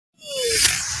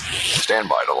Stand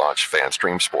by to launch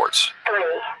FanStream Sports. 3,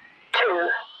 2,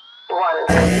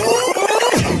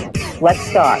 1. Let's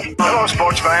start. Hello,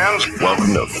 sports fans.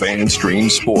 Welcome to FanStream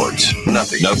Sports.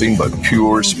 Nothing but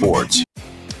pure sports.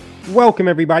 Welcome,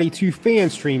 everybody, to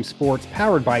FanStream Sports,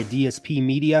 powered by DSP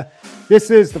Media. This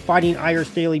is the Fighting Irish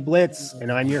Daily Blitz,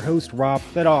 and I'm your host, Rob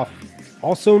Fedoff,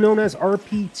 also known as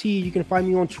RPT. You can find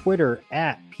me on Twitter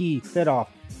at PFedoff.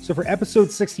 So for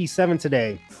episode 67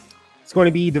 today, it's going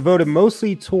to be devoted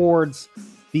mostly towards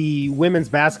the women's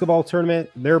basketball tournament,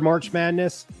 their March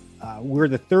Madness. We're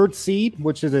the third seed,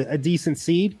 which is a decent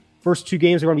seed. First two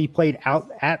games are going to be played out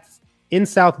in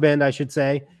South Bend, I should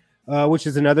say, which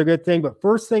is another good thing. But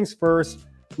first things first,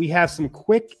 we have some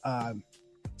quick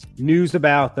news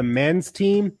about the men's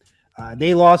team.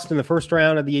 They lost in the first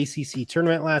round of the ACC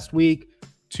tournament last week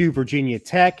to Virginia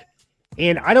Tech.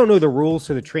 And I don't know the rules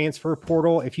to the transfer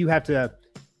portal, if you have to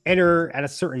enter at a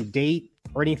certain date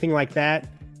or anything like that.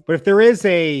 But if there is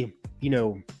a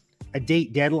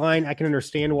date deadline, I can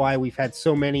understand why we've had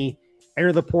so many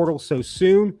enter the portal so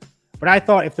soon. But I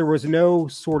thought if there was no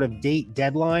sort of date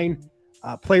deadline,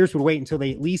 players would wait until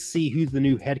they at least see who the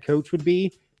new head coach would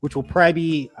be, which will probably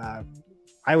be,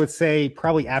 I would say,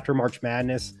 probably after March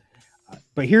Madness.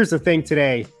 But here's the thing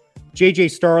today. JJ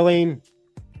Starling,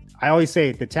 I always say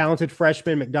it, the talented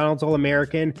freshman, McDonald's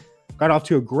All-American, got off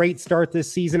to a great start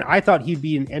this season. I thought he'd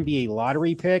be an NBA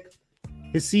lottery pick.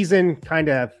 His season kind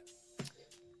of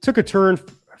took a turn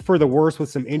for the worse with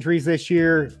some injuries this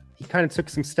year. He kind of took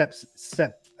some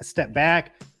a step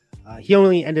back. He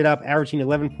only ended up averaging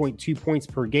 11.2 points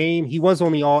per game. He was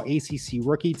on the all ACC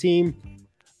rookie team,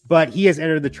 but he has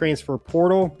entered the transfer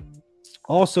portal.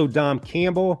 Also, Dom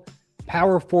Campbell,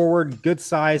 power forward, good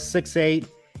size, 6'8".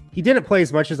 He didn't play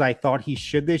as much as I thought he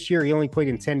should this year. He only played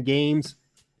in 10 games,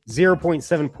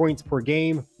 0.7 points per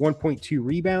game, 1.2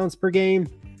 rebounds per game.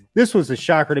 This was a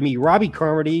shocker to me. Robbie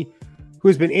Carmody, who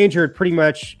has been injured pretty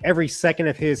much every second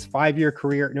of his 5-year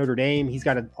career at Notre Dame. He's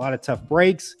got a lot of tough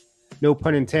breaks, no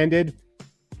pun intended.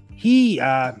 He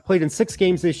played in 6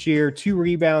 games this year, 2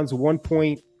 rebounds, 1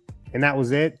 point, and that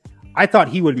was it. I thought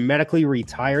he would medically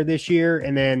retire this year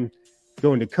and then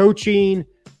go into coaching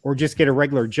or just get a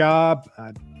regular job.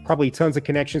 Probably tons of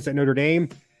connections at Notre Dame.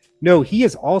 No, he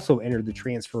has also entered the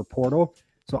transfer portal.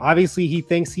 So obviously he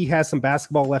thinks he has some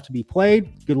basketball left to be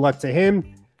played. Good luck to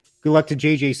him. Good luck to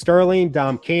JJ Starling,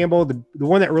 Dom Campbell. The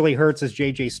one that really hurts is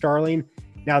JJ Starling.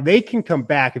 Now they can come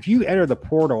back. If you enter the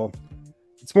portal,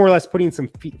 it's more or less putting some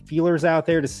feelers out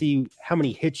there to see how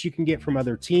many hits you can get from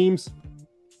other teams.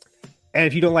 And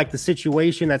if you don't like the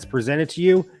situation that's presented to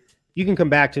you, you can come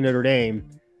back to Notre Dame.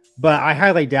 But I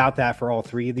highly doubt that for all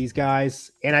three of these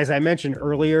guys. And as I mentioned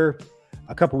earlier,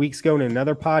 a couple weeks ago in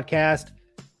another podcast,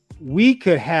 we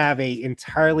could have a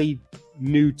entirely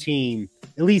new team.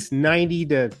 At least 90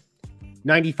 to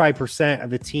 95% of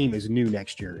the team is new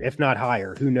next year, if not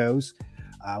higher. Who knows?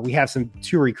 We have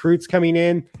 2 recruits coming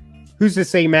in. Who's to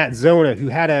say Matt Zona, who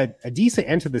had a decent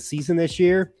end to the season this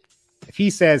year, if he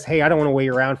says, hey, I don't want to wait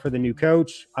around for the new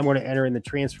coach, I'm going to enter in the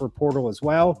transfer portal as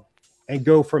well and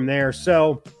go from there.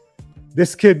 So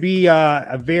this could be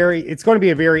it's going to be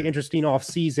a very interesting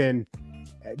offseason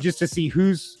just to see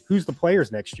who's the players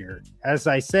next year. As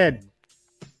I said,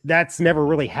 that's never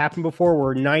really happened before,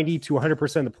 where 90 to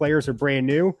 100% of the players are brand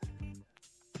new.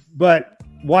 But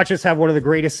watch us have one of the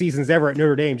greatest seasons ever at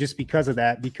Notre Dame just because of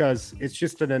that, because it's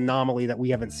just an anomaly that we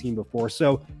haven't seen before.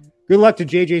 So good luck to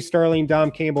JJ Starling, Dom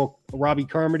Campbell, Robbie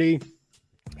Carmody.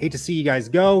 Hate to see you guys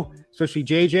go, especially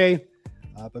JJ,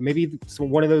 but maybe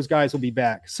one of those guys will be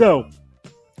back. So,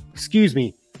 excuse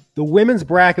me. The women's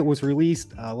bracket was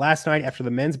released last night after the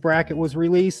men's bracket was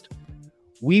released.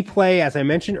 We play, as I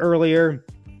mentioned earlier,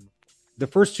 the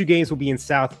first 2 games will be in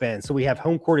South Bend. So we have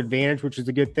home court advantage, which is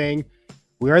a good thing.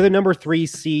 We are the number 3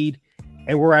 seed,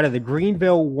 and we're out of the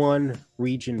Greenville 1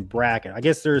 region bracket. I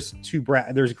guess there's 2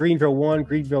 there's Greenville 1,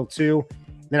 Greenville 2.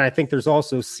 Then I think there's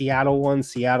also Seattle 1,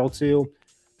 Seattle 2.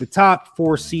 The top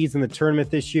 4 seeds in the tournament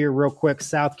this year, real quick,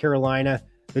 South Carolina,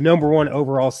 the number 1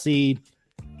 overall seed,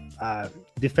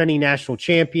 defending national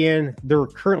champion. They're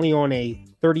currently on a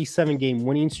 37-game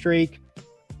winning streak,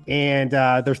 and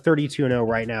they're 32-0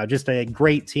 right now. Just a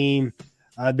great team.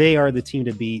 They are the team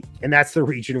to beat, and that's the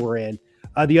region we're in.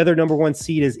 The other number 1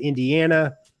 seed is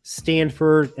Indiana,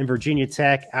 Stanford, and Virginia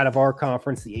Tech out of our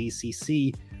conference, the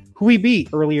ACC, who we beat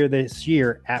earlier this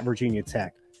year at Virginia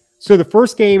Tech. So the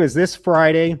first game is this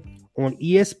Friday on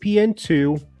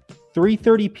ESPN2,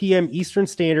 3:30 p.m. Eastern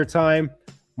Standard Time,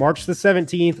 March the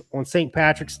 17th on St.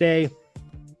 Patrick's Day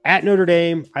at Notre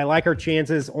Dame. I like our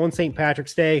chances on St.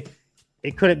 Patrick's Day.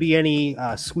 It couldn't be any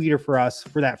sweeter for us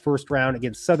for that first round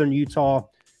against Southern Utah,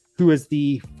 who is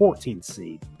the 14th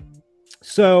seed.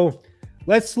 So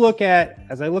let's look at,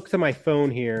 as I look to my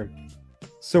phone here,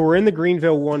 so we're in the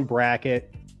Greenville 1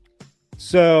 bracket.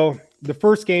 So the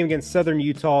first game against Southern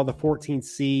Utah, the 14th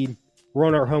seed, we're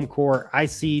on our home court. I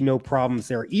see no problems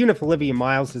there. Even if Olivia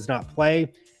Miles does not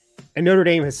play, and Notre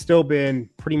Dame has still been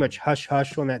pretty much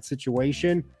hush-hush on that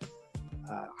situation.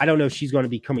 I don't know if she's going to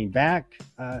be coming back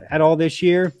at all this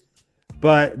year,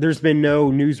 but there's been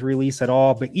no news release at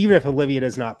all. But even if Olivia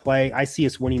does not play, I see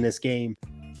us winning this game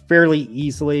fairly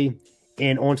easily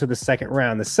and on to the second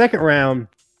round. The second round,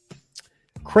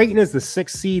 Creighton is the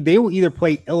 6th seed. They will either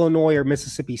play Illinois or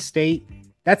Mississippi State.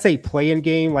 That's a play-in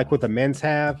game like what the men's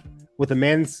have, what the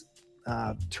men's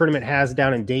tournament has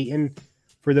down in Dayton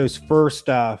for those first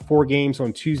 4 games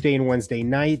on Tuesday and Wednesday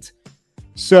night.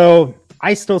 So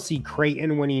I still see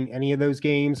Creighton winning any of those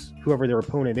games, whoever their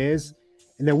opponent is.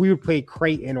 And then we would play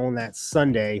Creighton on that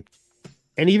Sunday.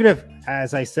 And even if,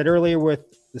 as I said earlier with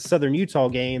the Southern Utah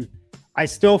game, I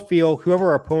still feel whoever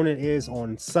our opponent is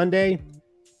on Sunday,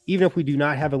 even if we do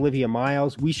not have Olivia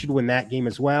Miles, we should win that game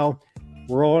as well.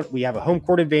 We have a home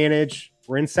court advantage.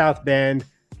 We're in South Bend.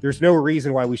 There's no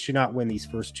reason why we should not win these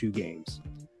first 2 games.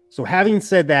 So having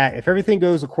said that, if everything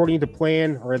goes according to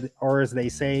plan, or as they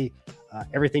say,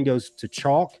 everything goes to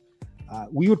chalk,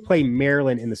 we would play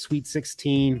Maryland in the Sweet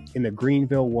 16 in the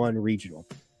Greenville 1 regional.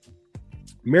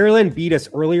 Maryland beat us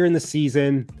earlier in the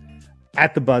season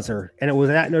at the buzzer, and it was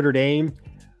at Notre Dame.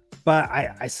 But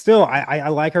I still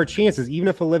like our chances, even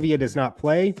if Olivia does not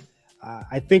play.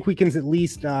 I think we can at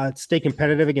least stay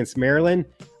competitive against Maryland.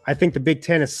 I think the Big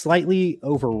Ten is slightly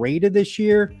overrated this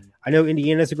year. I know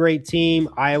Indiana's a great team.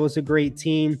 Iowa's a great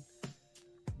team.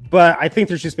 But I think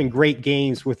there's just been great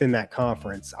games within that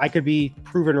conference. I could be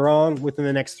proven wrong within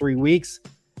the next 3 weeks.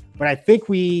 But I think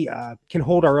we can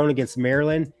hold our own against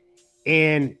Maryland.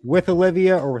 And with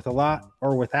Olivia or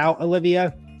without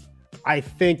Olivia, I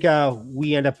think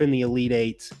we end up in the Elite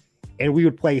Eight. And we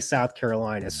would play South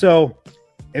Carolina. So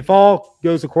if all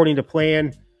goes according to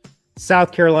plan,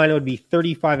 South Carolina would be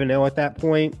 35-0 at that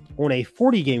point on a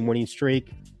 40-game winning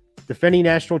streak. Defending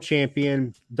national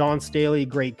champion, Dawn Staley,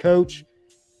 great coach.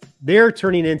 They're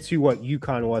turning into what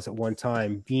UConn was at one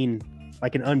time, being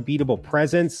like an unbeatable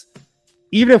presence.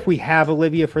 Even if we have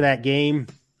Olivia for that game,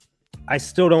 I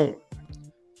still don't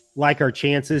like our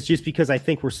chances just because I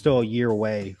think we're still a year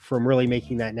away from really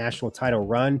making that national title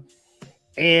run.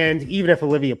 And even if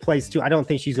Olivia plays too, I don't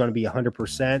think she's going to be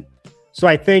 100%. So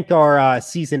I think our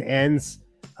season ends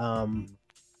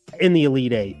in the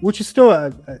Elite Eight, which is still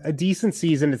a decent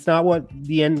season. It's not what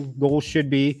the end goal should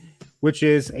be, which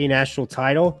is a national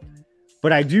title.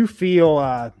 But I do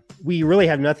feel we really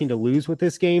have nothing to lose with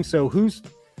this game. So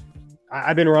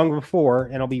I've been wrong before,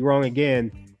 and I'll be wrong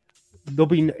again.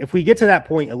 If we get to that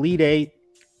point, Elite Eight,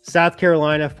 South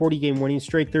Carolina, 40-game winning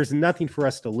streak, there's nothing for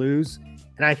us to lose.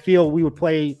 And I feel we would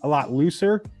play a lot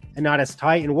looser and not as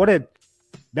tight. And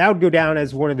that would go down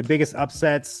as one of the biggest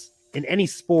upsets in any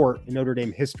sport in Notre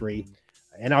Dame history.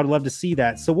 And I would love to see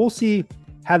that. So we'll see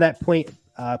how that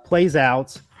plays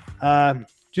out.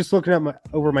 Just looking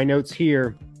over my notes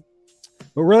here.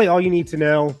 But really all you need to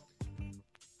know,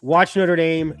 watch Notre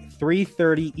Dame,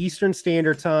 3:30 Eastern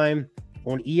Standard Time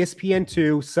on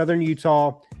ESPN2, Southern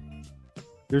Utah.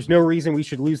 There's no reason we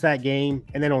should lose that game.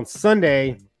 And then on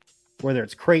Sunday, whether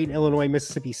it's Creighton, Illinois,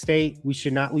 Mississippi State, we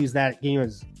should not lose that game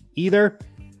as either.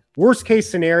 Worst case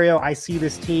scenario, I see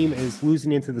this team is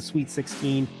losing into the Sweet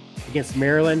 16 against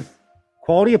Maryland.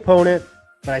 Quality opponent,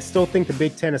 but I still think the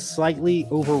Big Ten is slightly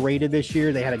overrated this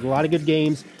year. They had a lot of good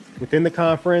games within the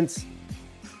conference.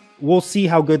 We'll see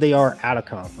how good they are out of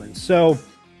conference. So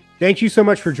thank you so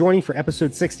much for joining for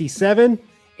episode 67.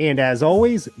 And as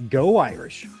always, go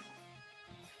Irish.